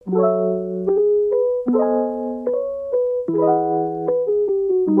Good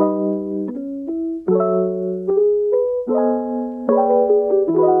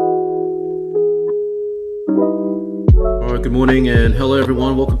morning and hello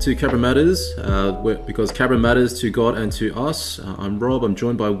everyone. Welcome to Cabra Matters, because Cabra matters to God and to us. I'm Rob. I'm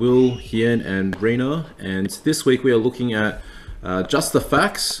joined by Will, Hien, and Rena. And this week we are looking at Just the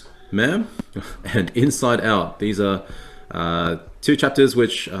Facts, Ma'am, and Inside Out. These are two chapters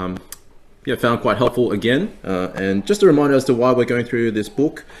which found quite helpful again. And just a reminder as to why we're going through this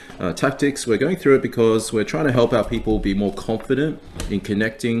book, Tactics. We're going through it because we're trying to help our people be more confident in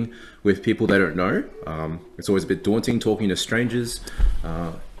connecting with people they don't know. It's always a bit daunting talking to strangers.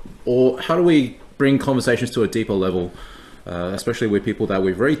 Or how do we bring conversations to a deeper level, especially with people that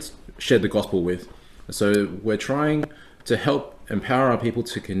we've already shared the gospel with? So we're trying to help empower our people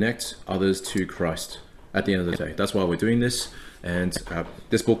to connect others to Christ at the end of the day. That's why we're doing this. And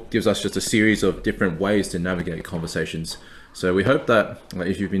this book gives us just a series of different ways to navigate conversations. So we hope that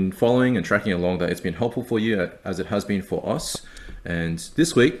if you've been following and tracking along, that it's been helpful for you as it has been for us. And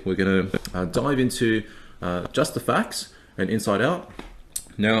this week we're going to dive into Just the Facts and Inside Out.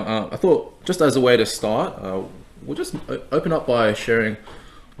 Now, I thought just as a way to start, we'll just open up by sharing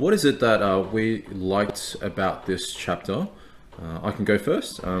what is it that we liked about this chapter. I can go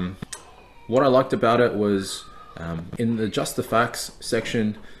first. What I liked about it was in the Just the Facts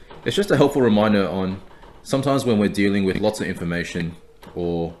section, it's just a helpful reminder on sometimes when we're dealing with lots of information,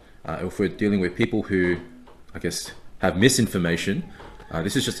 or if we're dealing with people who, I guess, have misinformation,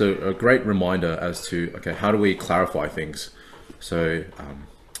 this is just a great reminder as to, okay, how do we clarify things? So,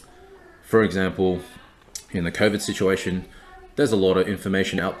 for example, in the COVID situation, there's a lot of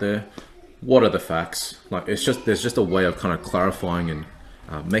information out there. What are the facts? Like, there's just a way of kind of clarifying and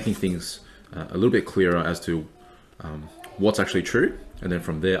making things a little bit clearer as to what's actually true, and then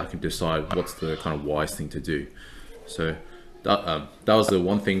from there I can decide what's the kind of wise thing to do. So that was the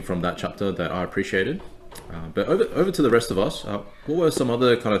one thing from that chapter that I appreciated. But over to the rest of us, what were some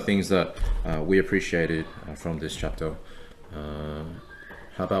other kind of things that we appreciated from this chapter? How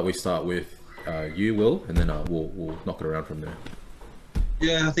about we start with you, Will, and then we'll knock it around from there.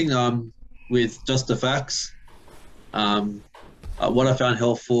 Yeah, I think with Just the Facts, what I found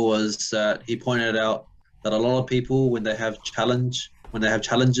helpful was that he pointed out that a lot of people, when they have challenges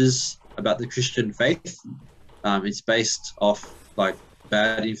about the Christian faith, it's based off like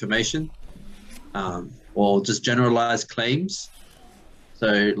bad information, or just generalized claims.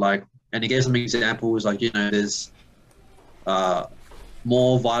 So like, and he gave some examples, like, there's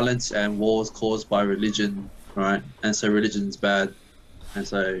more violence and wars caused by religion, right? And so religion's bad. And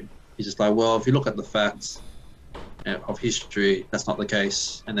so he's just like, well, if you look at the facts of history, that's not the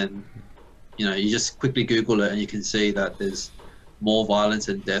case. And then, you just quickly Google it and you can see that there's more violence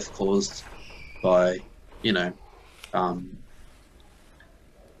and death caused by,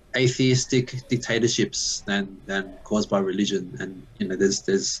 atheistic dictatorships than caused by religion. And,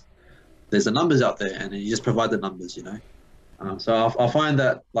 there's the numbers out there, and you just provide the numbers, So I find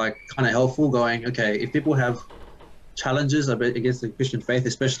that like kind of helpful, going, okay, if people have challenges against the Christian faith,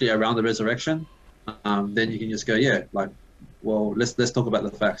 especially around the resurrection, then you can just go, yeah, like, well, let's talk about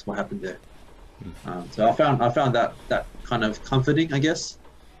the facts, what happened there. So I found that kind of comforting, I guess,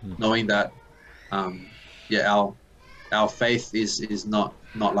 knowing that our faith is not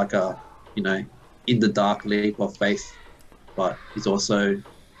like a in the dark leap of faith, but is also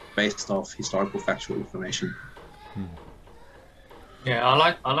based off historical factual information. Yeah, I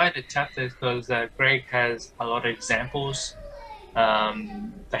like the chapter because Greg has a lot of examples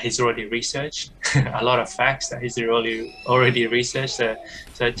that he's already researched, a lot of facts that he's already researched.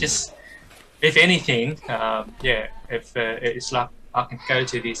 So just, if anything, if it's like I can go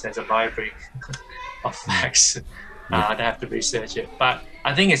to this as a library of facts. I don't have to research it, but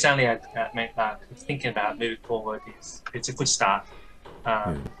I think it's only thinking about moving forward. It's a good start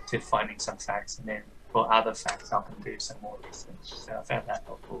to finding some facts, and then for other facts, I can do some more research. So I found that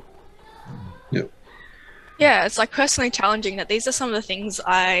helpful. Yep. Yeah, it's like personally challenging that these are some of the things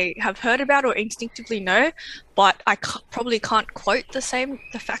I have heard about or instinctively know, but I probably can't quote the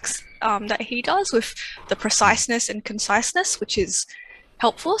facts that he does with the preciseness and conciseness, which is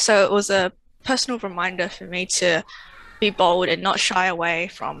helpful. So it was a personal reminder for me to be bold and not shy away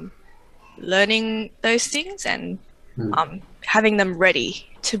from learning those things and having them ready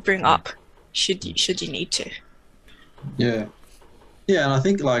to bring up should you need to. Yeah, and I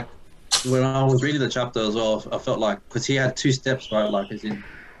think like when I was reading the chapter as well, I felt like, because he had two steps, right? Like,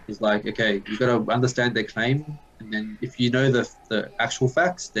 he's like, okay, you got to understand their claim, and then if you know the actual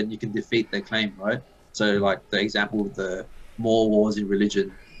facts, then you can defeat their claim, right? So like the example of the more wars in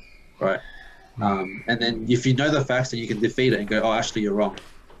religion, right? And then if you know the facts, then you can defeat it and go, oh, actually, you're wrong,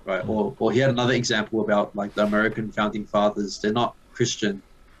 right? Or he had another example about like the American founding fathers. They're not Christian,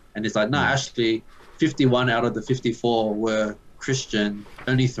 and it's like, no, actually, 51 out of the 54 were Christian.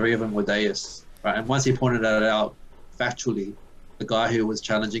 Only 3 of them were deists, right? And once he pointed that out factually, the guy who was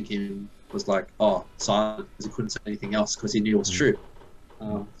challenging him was like, oh, silent, because he couldn't say anything else because he knew it was true.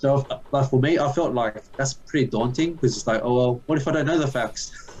 So like for me, I felt like that's pretty daunting, because it's like, oh, well, what if I don't know the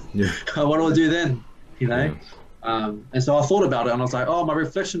facts? Yeah. What do I do then? You know? Yeah. And so I thought about it, and I was like, oh, my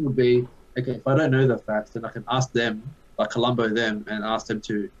reflection would be, okay, if I don't know the facts, then I can ask them, like Columbo them, and ask them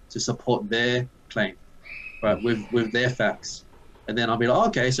to support their claim, right, with their facts. And then I'll be like, oh,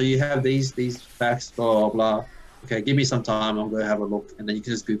 okay, so you have these facts, blah, blah, blah. Okay, give me some time, I'll go have a look. And then you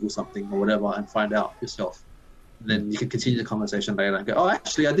can just Google something or whatever and find out yourself. And then you can continue the conversation later and go, oh,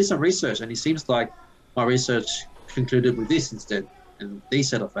 actually, I did some research, and it seems like my research concluded with this instead, and these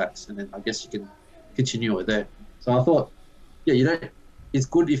set of facts. And then I guess you can continue it there. So I thought, yeah, it's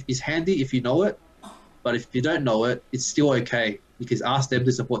good, it's handy if you know it, but if you don't know it, it's still okay. You can ask them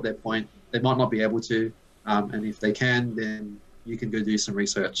to support their point. They might not be able to, and if they can, then you can go do some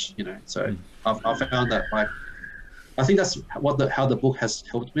research, you know. So I found that, like, I think that's how the book has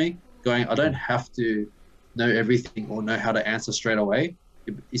helped me, going, I don't have to know everything or know how to answer straight away.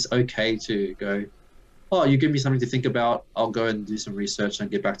 It's okay to go, oh, you give me something to think about, I'll go and do some research and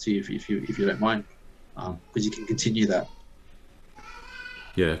get back to you if you don't mind, because you can continue that.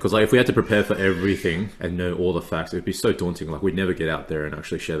 Yeah, because like if we had to prepare for everything and know all the facts, it would be so daunting. Like we'd never get out there and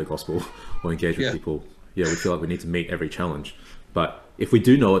actually share the gospel or engage with people. Yeah, we feel like we need to meet every challenge. But if we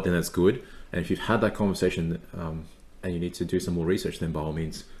do know it, then that's good. And if you've had that conversation and you need to do some more research, then by all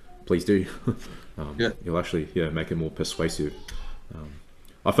means, please do. You'll actually make it more persuasive.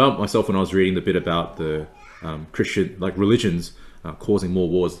 I found myself when I was reading the bit about the Christian religions causing more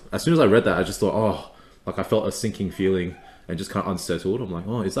wars. As soon as I read that, I just thought, oh, like I felt a sinking feeling and just kind of unsettled. I'm like,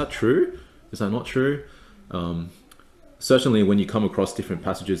 oh, is that true? Is that not true? Certainly, when you come across different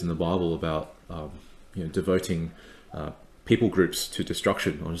passages in the Bible about devoting people groups to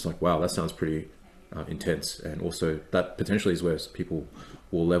destruction, I'm just like, wow, that sounds pretty intense. And also, that potentially is where people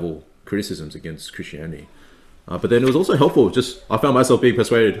will level criticisms against Christianity. But then it was also helpful. Just I found myself being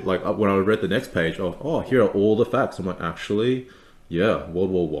persuaded, like when I read the next page of, oh, here are all the facts. I'm like, actually, yeah,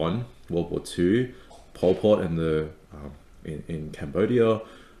 World War I, World War II, Pol Pot and the in Cambodia,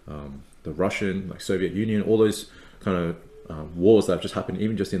 the Russian, Soviet Union, all those kind of wars that have just happened,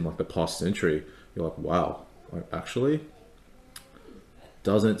 even just in the past century. You're like, wow, actually,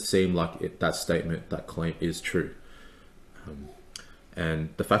 doesn't seem like that statement, that claim is true. And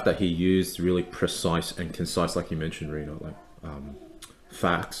the fact that he used really precise and concise, like you mentioned, Rena,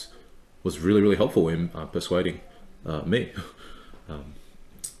 facts, was really, really helpful in persuading me.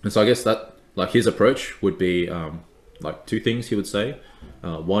 And so I guess that, his approach would be two things he would say.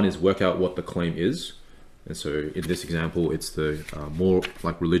 One is work out what the claim is. And so in this example, it's the more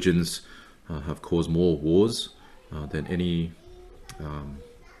religions have caused more wars than any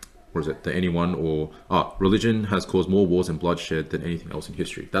religion has caused more wars and bloodshed than anything else in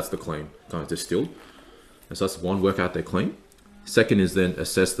history. That's the claim, kind of distilled. And so that's one, work out their claim. Second is then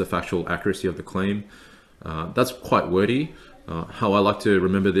assess the factual accuracy of the claim. That's quite wordy. How I like to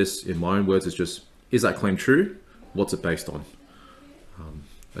remember this in my own words is just, is that claim true? What's it based on?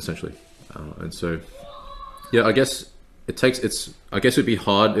 Essentially. And so, yeah, I guess it'd be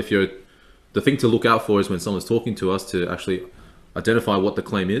hard if the thing to look out for is when someone's talking to us to actually identify what the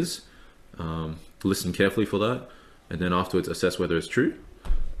claim is, listen carefully for that, and then afterwards assess whether it's true.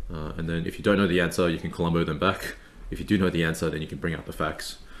 And then if you don't know the answer, you can Columbo them back. If you do know the answer, then you can bring out the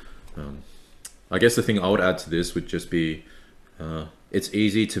facts. I guess the thing I would add to this would just be, it's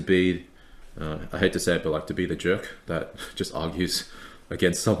easy to be, I hate to say it, but to be the jerk that just argues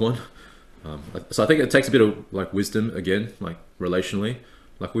against someone. So I think it takes a bit of wisdom again, relationally.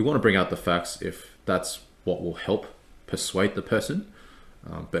 We want to bring out the facts if that's what will help persuade the person.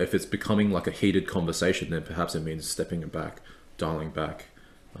 But if it's becoming a heated conversation, then perhaps it means stepping back, dialing back.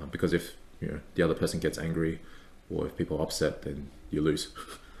 Because if the other person gets angry or if people are upset, then you lose.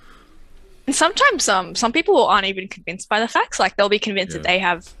 And sometimes some people aren't even convinced by the facts. They'll be convinced that they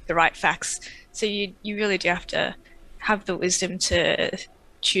have the right facts. So you really do have to have the wisdom to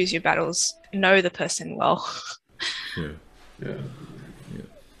choose your battles, know the person well.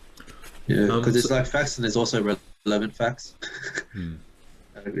 Because there's facts and there's also relevant facts.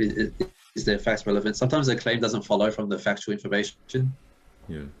 Is their facts relevant? Sometimes the claim doesn't follow from the factual information.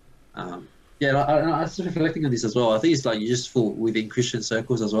 I was reflecting on this as well. I think it's useful within Christian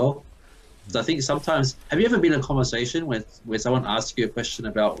circles as well. So I think sometimes, have you ever been in a conversation where someone asks you a question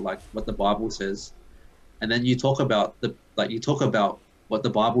about like what the Bible says, and then you talk about what the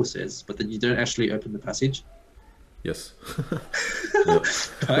Bible says, but then you don't actually open the passage? Yes.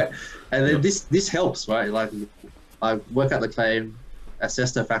 Right? And then Yep. this helps, right? Like I work out the claim,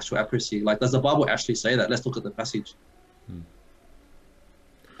 assess the factual accuracy. Like, does the Bible actually say that? Let's look at the passage.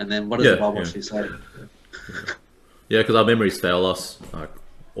 And then what does the Bible actually say? Yeah, because our memories fail us,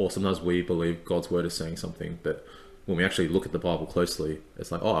 or sometimes we believe God's word is saying something, but when we actually look at the Bible closely,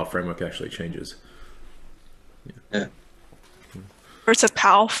 it's like, oh, our framework actually changes. Yeah. Or it's a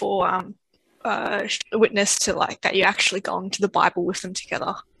powerful witness to like that you actually gone to the Bible with them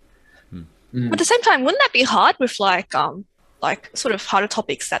together. But at the same time, wouldn't that be hard with like sort of harder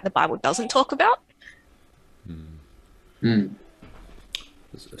topics that the Bible doesn't talk about?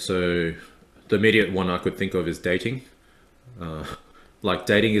 So the immediate one I could think of is dating. Like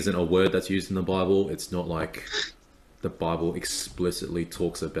dating isn't a word that's used in the Bible. It's not like the Bible explicitly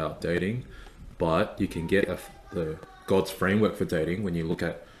talks about dating, but you can get the God's framework for dating when you look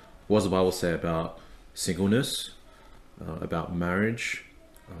at what does the Bible say about singleness, about marriage,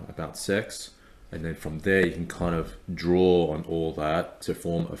 about sex, and then from there you can kind of draw on all that to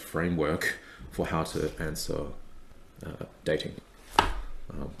form a framework for how to answer dating.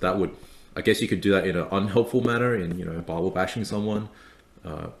 That would, I guess you could do that in an unhelpful manner, in Bible bashing someone,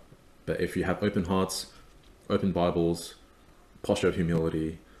 but if you have open hearts, open Bibles, posture of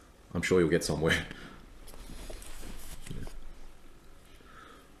humility, I'm sure you'll get somewhere.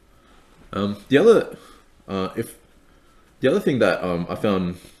 The other thing that I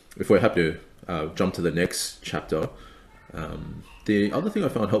found, if we're happy to jump to the next chapter, the other thing I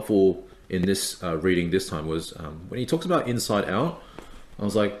found helpful in this reading this time was when he talks about Inside Out. I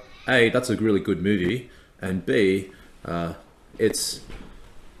was like, A, that's a really good movie, and B, it's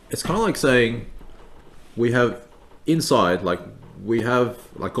kind of like saying we have inside, like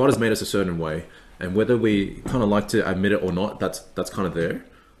God has made us a certain way, and whether we kind of like to admit it or not, that's kind of there.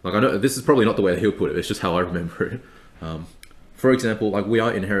 Like, I know this is probably not the way that he'll put it, it's just how I remember it. For example, like, we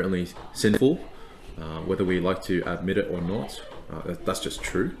are inherently sinful, whether we like to admit it or not. That's just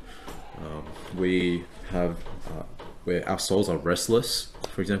true. We have where our souls are restless,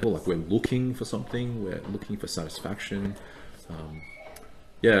 for example, like we're looking for something, we're looking for satisfaction.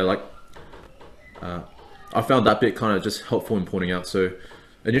 I found that bit kind of just helpful in pointing out. So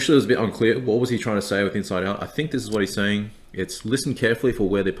initially it was a bit unclear, what was he trying to say with Inside Out? I think this is what he's saying. It's listen carefully for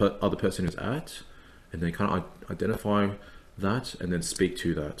where the other person is at, and then kind of identify that, and then speak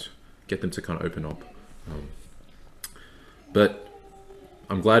to that, get them to kind of open up. But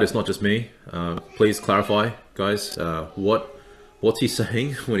I'm glad it's not just me. Please clarify, guys, what's he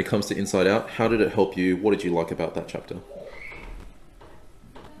saying when it comes to Inside Out? How did it help you? What did you like about that chapter?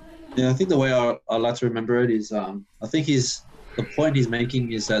 Yeah, I think the way I like to remember it is, I think the point he's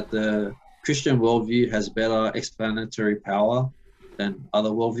making is that the Christian worldview has better explanatory power than other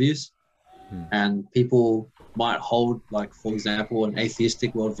worldviews. And people might hold, like, for example, an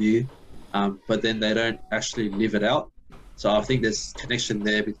atheistic worldview, but then they don't actually live it out. So I think there's connection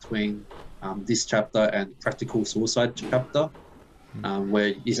there between this chapter and Practical Suicide chapter,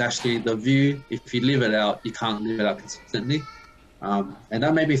 where it's actually the view, if you live it out, you can't live it out consistently. And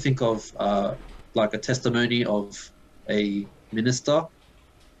that made me think of like a testimony of a minister.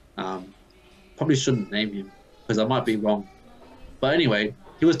 Probably shouldn't name him because I might be wrong. But anyway,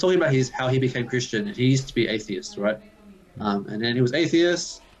 he was talking about how he became Christian, and he used to be atheist, right? And then he was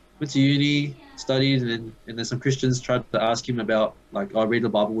atheist, went to uni, studied, and then some Christians tried to ask him about, like, I read the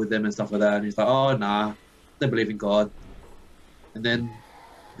Bible with them and stuff like that, and he's like, oh, nah, they believe in God. And then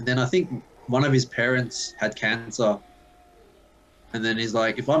I think one of his parents had cancer, and then he's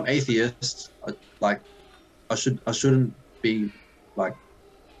like, if I'm atheist, I shouldn't be like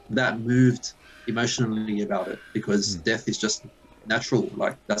that moved emotionally about it, because death is just natural,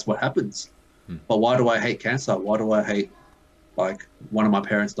 like that's what happens. But why do I hate cancer? Why do I hate, like, one of my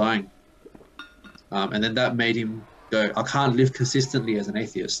parents dying? And then that made him go, I can't live consistently as an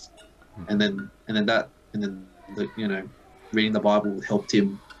atheist. And then reading the Bible helped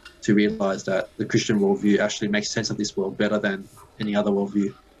him to realize that the Christian worldview actually makes sense of this world better than any other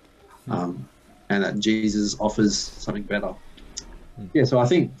worldview, and that Jesus offers something better. Yeah, so I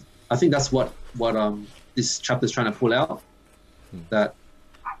think that's what this chapter is trying to pull out. That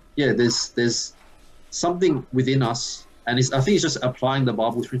there's something within us, and I think it's just applying the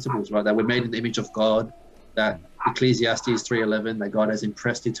Bible's principles, right? That we're made in the image of God. That Ecclesiastes 3:11, that God has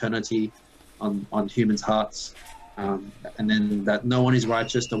impressed eternity on humans' hearts, and then that no one is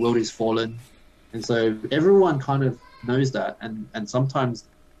righteous, the world is fallen, and so everyone kind of knows that, and sometimes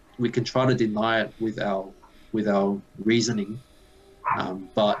we can try to deny it with our reasoning,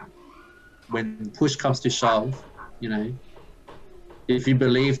 but when push comes to shove, you know, if you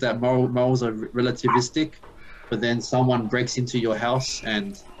believe that morals are relativistic, but then someone breaks into your house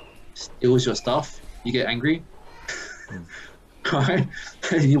and steals your stuff, you get angry, right?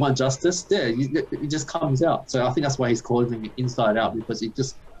 You want justice. Yeah, it just comes out. So I think that's why he's calling it inside out, because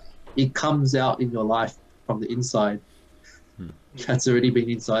it comes out in your life from the inside. That's already been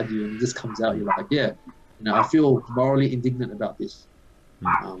inside you, and it just comes out. You're like, yeah, you know, I feel morally indignant about this,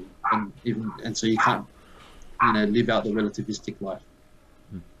 and so you can't, you know, live out the relativistic life.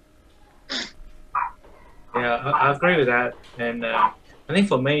 Yeah, I agree with that, and I think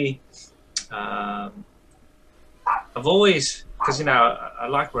for me, I've always, because you know, I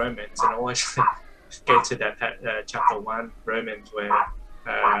like Romans, and I always get to that chapter 1, Romans, where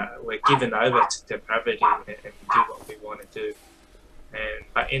we're given over to depravity and we do what we want to do,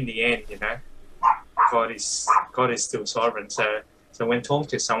 but in the end, you know, God is still sovereign. So when talking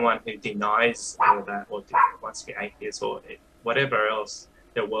to someone who denies all that, or wants to be atheist, or whatever else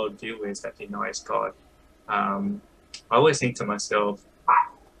their worldview is that denies God, I always think to myself,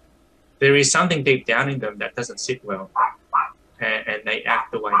 there is something deep down in them that doesn't sit well, and they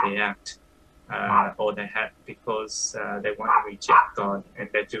act the way they act, or they have, because they want to reject God, and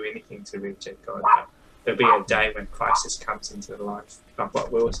they do anything to reject God. But there'll be a day when crisis comes into their life, like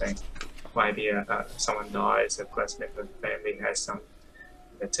what we were saying. Maybe someone dies, a close member of the family has some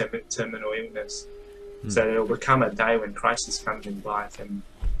terminal illness. So there will become a day when crisis comes in life, and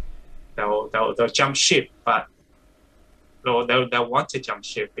they'll jump ship, but they'll want to jump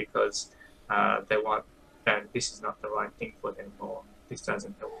ship because they want, and this is not the right thing for them, or this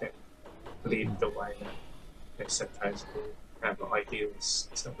doesn't help them live the way that they're supposed to have ideals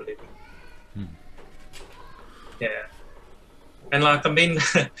of living. Yeah, and like I've been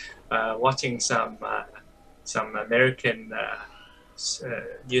watching some American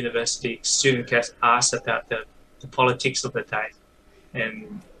university student gets asked about the politics of the day,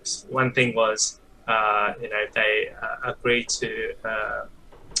 and one thing was, you know, they agreed to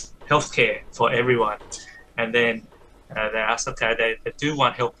healthcare for everyone, and then they asked, okay, they do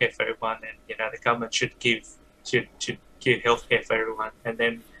want healthcare for everyone, and you know, the government should give healthcare for everyone, and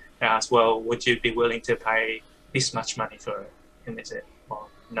then they asked, well, would you be willing to pay this much money for it? And they said, well,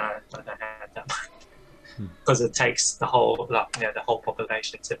 no, I don't have that much, because it takes the whole, like, you know, the whole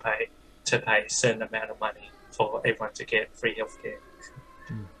population to pay a certain amount of money for everyone to get free healthcare.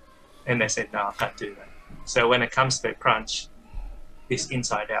 And they said, no, I can't do that. So when it comes to the crunch, this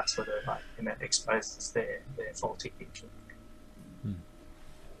inside out sort of, like, you know, exposes their faulty thinking.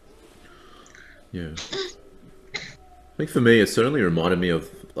 Yeah. I think for me, it certainly reminded me of,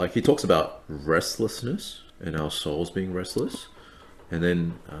 like, he talks about restlessness and our souls being restless. And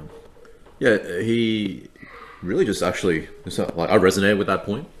then, yeah, he really just actually, like, I resonated with that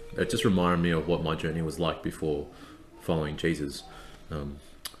point. It just reminded me of what my journey was like before following Jesus.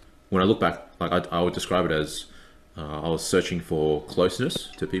 When I look back, like, I would describe it as I was searching for closeness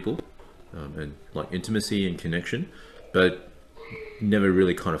to people, and like intimacy and connection, but never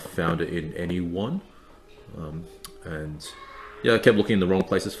really kind of found it in anyone. And yeah, I kept looking in the wrong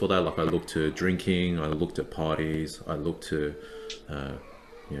places for that. Like, I looked to drinking, I looked at parties, I looked to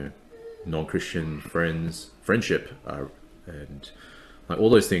you know, non-Christian friendship, and like all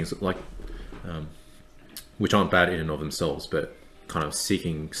those things, like which aren't bad in and of themselves, but kind of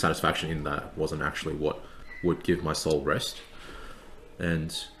seeking satisfaction in that wasn't actually what would give my soul rest.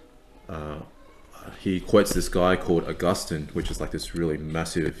 And he quotes this guy called Augustine, which is like this really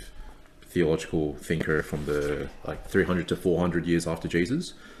massive theological thinker from the like 300 to 400 years after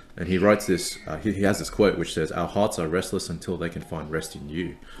Jesus. And he writes this, he has this quote which says, "Our hearts are restless until they can find rest in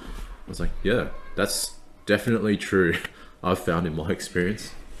you." I was like, yeah, that's definitely true. I've found in my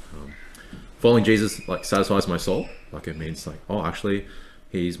experience. Following Jesus like satisfies my soul. Like, it means like, oh, actually,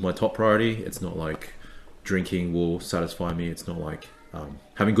 he's my top priority. It's not like drinking will satisfy me. It's not like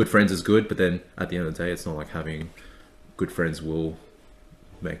having good friends is good, but then at the end of the day, it's not like having good friends will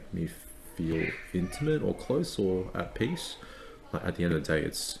make me feel intimate or close or at peace. Like, at the end of the day,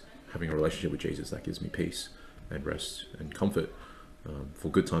 it's having a relationship with Jesus that gives me peace and rest and comfort for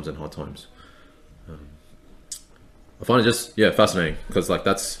good times and hard times. I find it just, yeah, fascinating, because like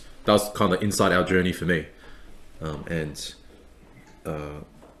that was kind of inside our journey for me. And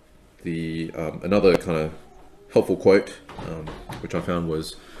another kind of helpful quote which I found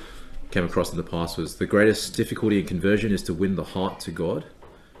came across in the past was, "The greatest difficulty in conversion is to win the heart to God,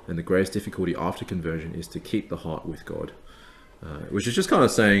 and the greatest difficulty after conversion is to keep the heart with God." Which is just kind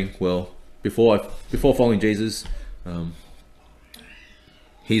of saying, well, before following Jesus,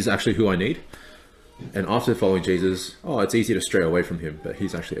 he's actually who I need. And after following Jesus, oh, it's easy to stray away from him, but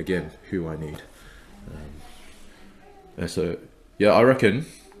he's actually, again, who I need. And so, yeah, I reckon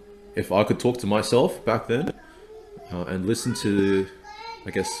if I could talk to myself back then and listen to,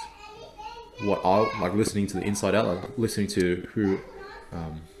 I guess, what I like, listening to the inside out, like listening to who,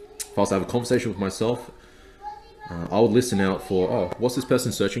 if I was to have a conversation with myself, I would listen out for, oh, what's this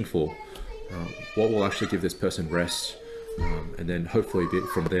person searching for? What will actually give this person rest? And then hopefully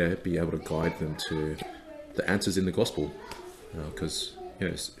from there be able to guide them to the answers in the gospel, because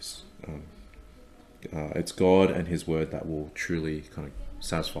it's God and His Word that will truly kind of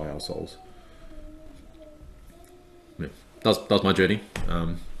satisfy our souls. Yeah, that's my journey.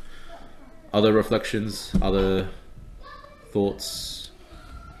 Other reflections, other thoughts,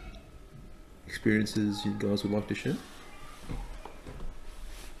 experiences you guys would like to share?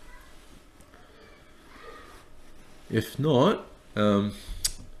 If not, there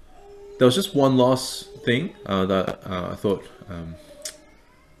was just one last thing that I thought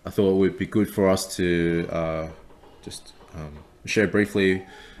it would be good for us to just share briefly.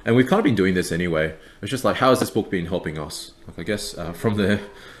 And we've kind of been doing this anyway. It's just like, how has this book been helping us? Like, I guess from the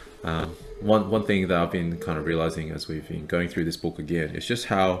one thing that I've been kind of realizing as we've been going through this book again, it's just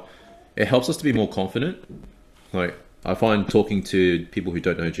how it helps us to be more confident. Like, I find talking to people who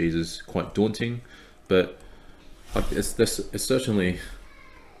don't know Jesus quite daunting, but it's certainly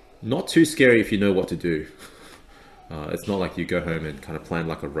not too scary if you know what to do. It's not like you go home and kind of plan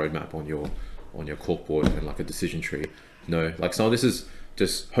like a roadmap on your corkboard and like a decision tree. No, like some of this is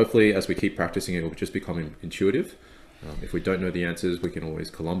just, hopefully as we keep practicing it will just become intuitive. If we don't know the answers, we can always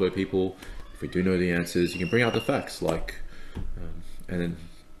Columbo people. If we do know the answers, you can bring out the facts, like, and then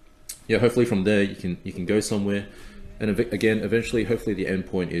yeah, hopefully from there you can go somewhere. And again, eventually, hopefully the end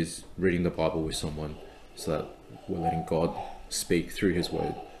point is reading the Bible with someone, so that we're letting God speak through His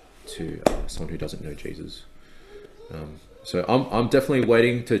Word to someone who doesn't know Jesus. So I'm definitely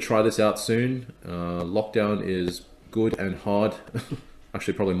waiting to try this out soon. Lockdown is good and hard.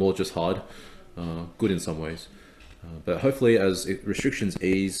 Actually, probably more just hard. Good in some ways. But hopefully as restrictions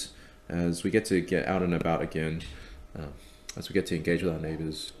ease, as we get to get out and about again, as we get to engage with our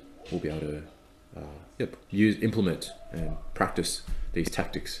neighbors, we'll be able to implement and practice these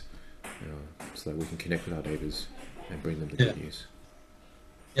tactics so that we can connect with our neighbors and bring them the good news.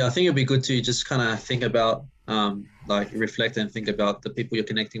 Yeah, I think it'd be good to just kind of think about, like reflect and think about the people you're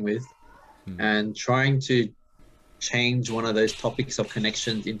connecting with, and trying to change one of those topics of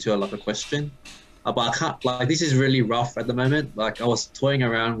connections into like a question. But I can't, like, this is really rough at the moment. Like, I was toying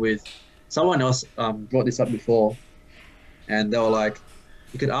around with someone else, brought this up before, and they were like,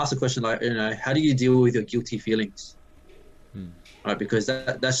 you could ask a question like, how do you deal with your guilty feelings? Right, because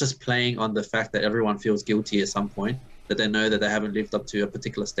that's just playing on the fact that everyone feels guilty at some point, that they know that they haven't lived up to a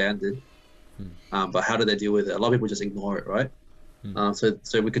particular standard. But how do they deal with it? A lot of people just ignore it, right?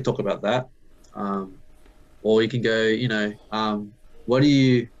 So we could talk about that. Or you can go, what do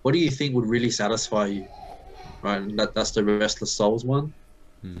you think would really satisfy you? Right, and that's the restless souls one.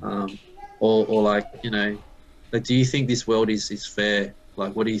 Or like, like, do you think this world is fair?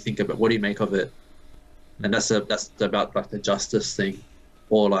 Like, what do you think about? What do you make of it? And that's about like the justice thing.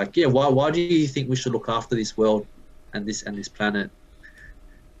 Or like, yeah, why do you think we should look after this world and this planet?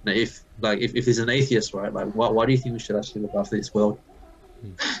 Now, if there's an atheist, right, like, why do you think we should actually look after this world?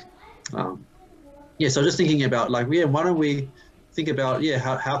 Yeah, so just thinking about, like, yeah, why don't we think about, yeah,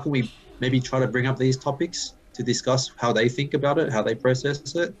 how can we maybe try to bring up these topics to discuss how they think about it, how they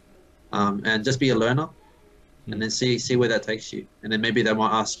process it, and just be a learner, and then see where that takes you. And then maybe they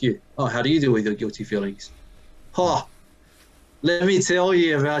might ask you, oh, how do you deal with your guilty feelings? Oh, let me tell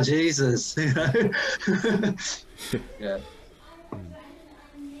you about Jesus. Yeah.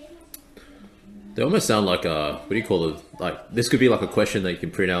 They almost sound like what do you call it? Like, this could be like a question that you can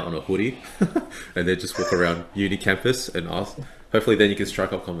print out on a hoodie and then just walk around uni campus and ask. Hopefully then you can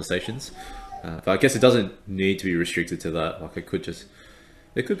strike up conversations. But I guess it doesn't need to be restricted to that. Like, it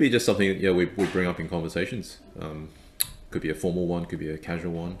could be just something, yeah, we bring up in conversations. Could be a formal one, could be a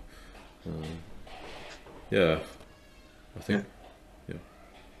casual one. Yeah, I think, yeah.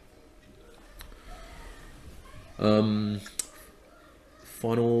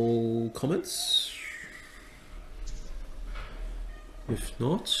 Final comments? If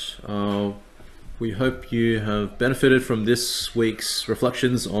not, we hope you have benefited from this week's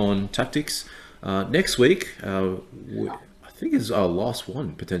reflections on tactics. Next week, I think is our last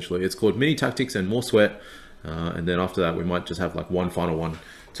one, potentially. It's called Mini Tactics and More Sweat. And then after that, we might just have like one final one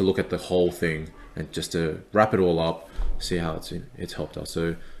to look at the whole thing and just to wrap it all up, see how it's helped us.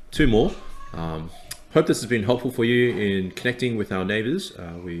 So 2 more. hope this has been helpful for you in connecting with our neighbors.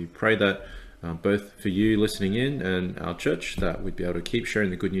 We pray that both for you listening in and our church, that we'd be able to keep sharing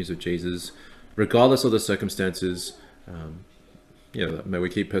the good news of Jesus, regardless of the circumstances. May we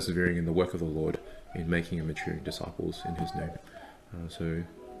keep persevering in the work of the Lord in making and maturing disciples in his name. So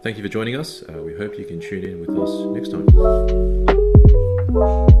thank you for joining us. We hope you can tune in with us next time.